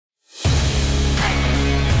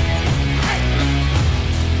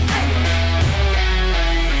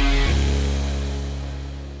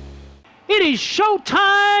It is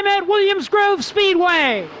showtime at Williams Grove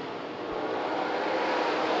Speedway.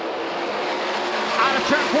 Out of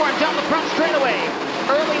turn 4 and down the front straightaway.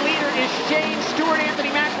 Early leader is Shane Stewart. Anthony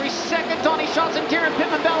Macri second. Donnie Schatz and Darren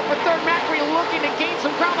Pittman battle for third. Macri looking to gain some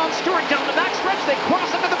ground on Stewart. Down the back stretch, they cross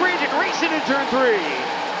under the bridge and race into turn 3.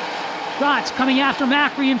 Schatz coming after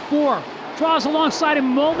Macri in 4. Draws alongside him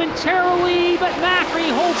momentarily, but Macri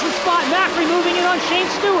holds the spot. Macri moving in on Shane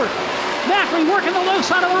Stewart. Macri working the low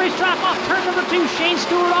side of the racetrack off turn number 2. Shane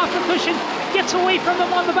Stewart off the cushion, gets away from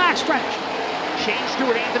them on the backstretch. Shane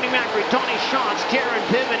Stewart, Anthony Macri, Donnie Schatz, Darren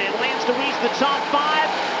Pittman, and Lance DeWeese, the top 5.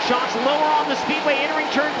 Schatz lower on the speedway, entering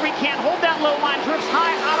turn 3, can't hold that low line, drifts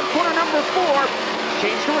high out of corner number 4.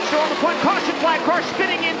 Shane Stewart still on the point, caution flag, car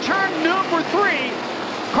spinning in turn number 3.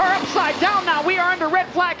 Car upside down now, we are under red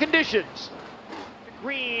flag conditions.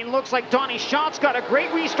 Green, looks like Donnie Schatz got a great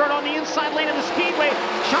restart on the inside lane of the speedway.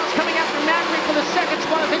 Schatz coming after Macri for the second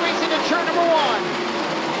spot as they race into turn number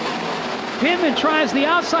 1. Pittman tries the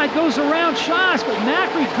outside, goes around Schatz, but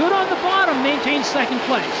Macri good on the bottom, maintains second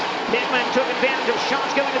place. Pittman took advantage of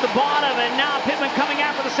Schatz going to the bottom, and now Pittman coming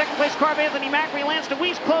after the second place car of Anthony Macri. Lance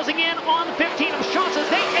DeWeese closing in on the 15 of Schatz as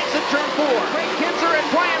they exit turn 4. Craig Kinzer and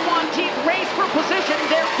Brian Monteith race for position.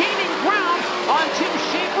 They're gaining ground on Tim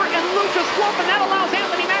Schaefer and Lucas Wolf, and that allows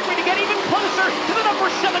Anthony Macri to get even closer to the number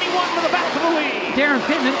 71 for the battle for the lead. Darren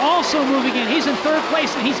Pittman also moving in. He's in third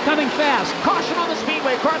place and he's coming fast. Caution on the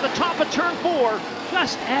speedway car at the top of turn 4.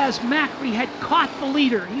 Just as Macri had caught the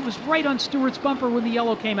leader, he was right on Stewart's bumper when the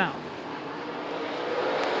yellow came out.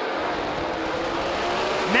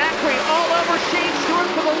 Macri all over Shane Stewart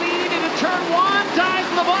for the lead into turn 1. Dives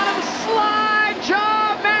in the bottom, slide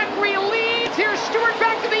job. Macri leads. Here's Stewart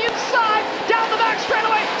back to the inside. Down the back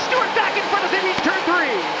straightaway. Stewart back in front as they reach turn 3.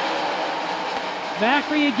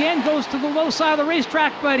 Macri again goes to the low side of the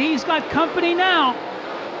racetrack, but he's got company now.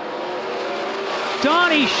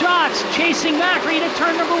 Donnie Schatz chasing Macri to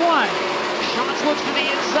turn number 1. Schatz looks to the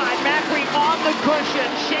inside. Macri on the cushion.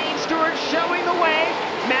 Shane Stewart showing the way.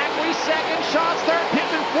 Macri second, Schatz third,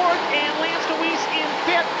 Pittman 4th, and Lance DeWeese in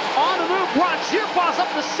 5th. On the move, Brock Zierfoss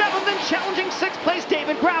up to 7th and challenging 6th place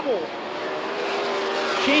David Gravel.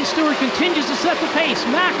 Shane Stewart continues to set the pace.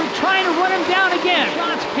 Macri trying to run him down again.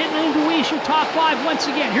 Schatz, Pittman, and DeWeese, your top 5 once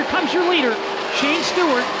again. Here comes your leader, Shane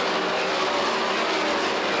Stewart.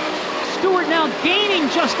 Stewart now gaining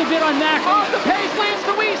just a bit on Macri. Off the pace, Lance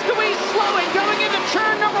DeWeese. DeWeese slowing, going into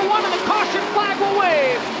turn number 1, and the caution flag will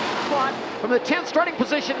wave. From the 10th starting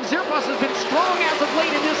position, Zierfoss has been strong as of late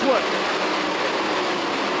in this one.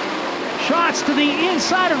 Schatz to the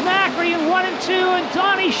inside of Macri in 1 and 2, and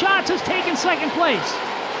Donnie Schatz has taken second place.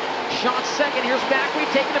 Schatz second, here's Macri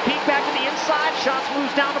taking a peek back to the inside. Schatz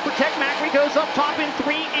moves down to protect Macri, goes up top in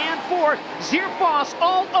 3 and 4. Zierfoss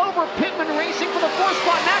all over Pittman racing for the 4th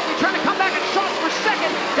spot. Macri trying to come back at Schatz for second.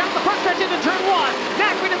 Down the front stretch into turn 1.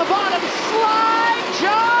 Macri to the bottom, slide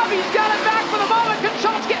job. He's got it back for the moment. Can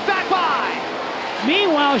Schatz get back by?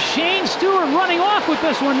 Meanwhile, Shane Stewart running off with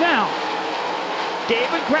this one now.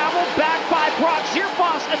 David Gravel back by Brock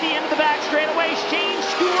Zierfoss at the end of the back straightaway. Shane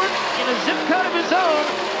Stewart in a zip code of his own.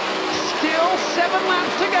 Still 7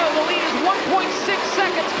 laps to go. The lead is 1.6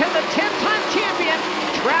 seconds. Can the 10-time champion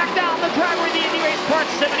track down the driver of the Indy Race Part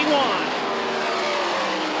 71?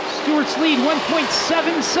 Stewart's lead 1.7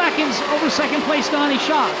 seconds over second place Donnie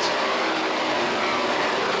Schatz.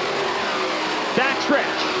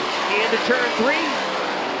 Backstretch into turn 3.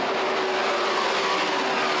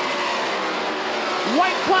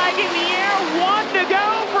 White flag in the air. 1 to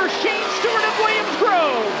go for Shane Stewart of Williams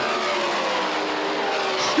Grove.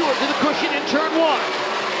 Stewart to the cushion in turn 1.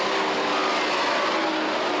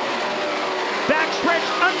 Backstretch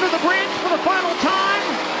under the bridge for the final time.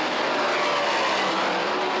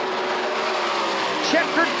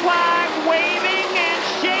 Checkered flag waving, and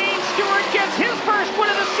Shane Stewart gets his first win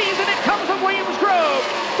of the season. It comes from Williams Grove.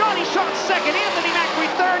 Donnie Schatz second, Anthony Macri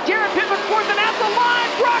third, Darren Pittman 4th, and at the line,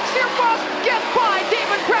 Brock Zierfoss gets by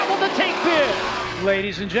David Gravel to take 5th.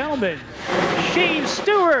 Ladies and gentlemen, Shane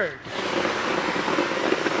Stewart.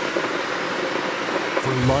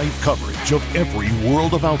 For live coverage of every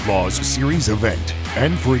World of Outlaws series event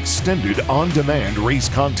and for extended on-demand race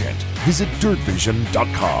content, visit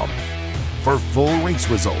dirtvision.com. For full race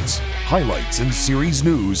results, highlights, and series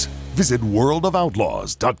news, visit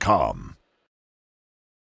worldofoutlaws.com.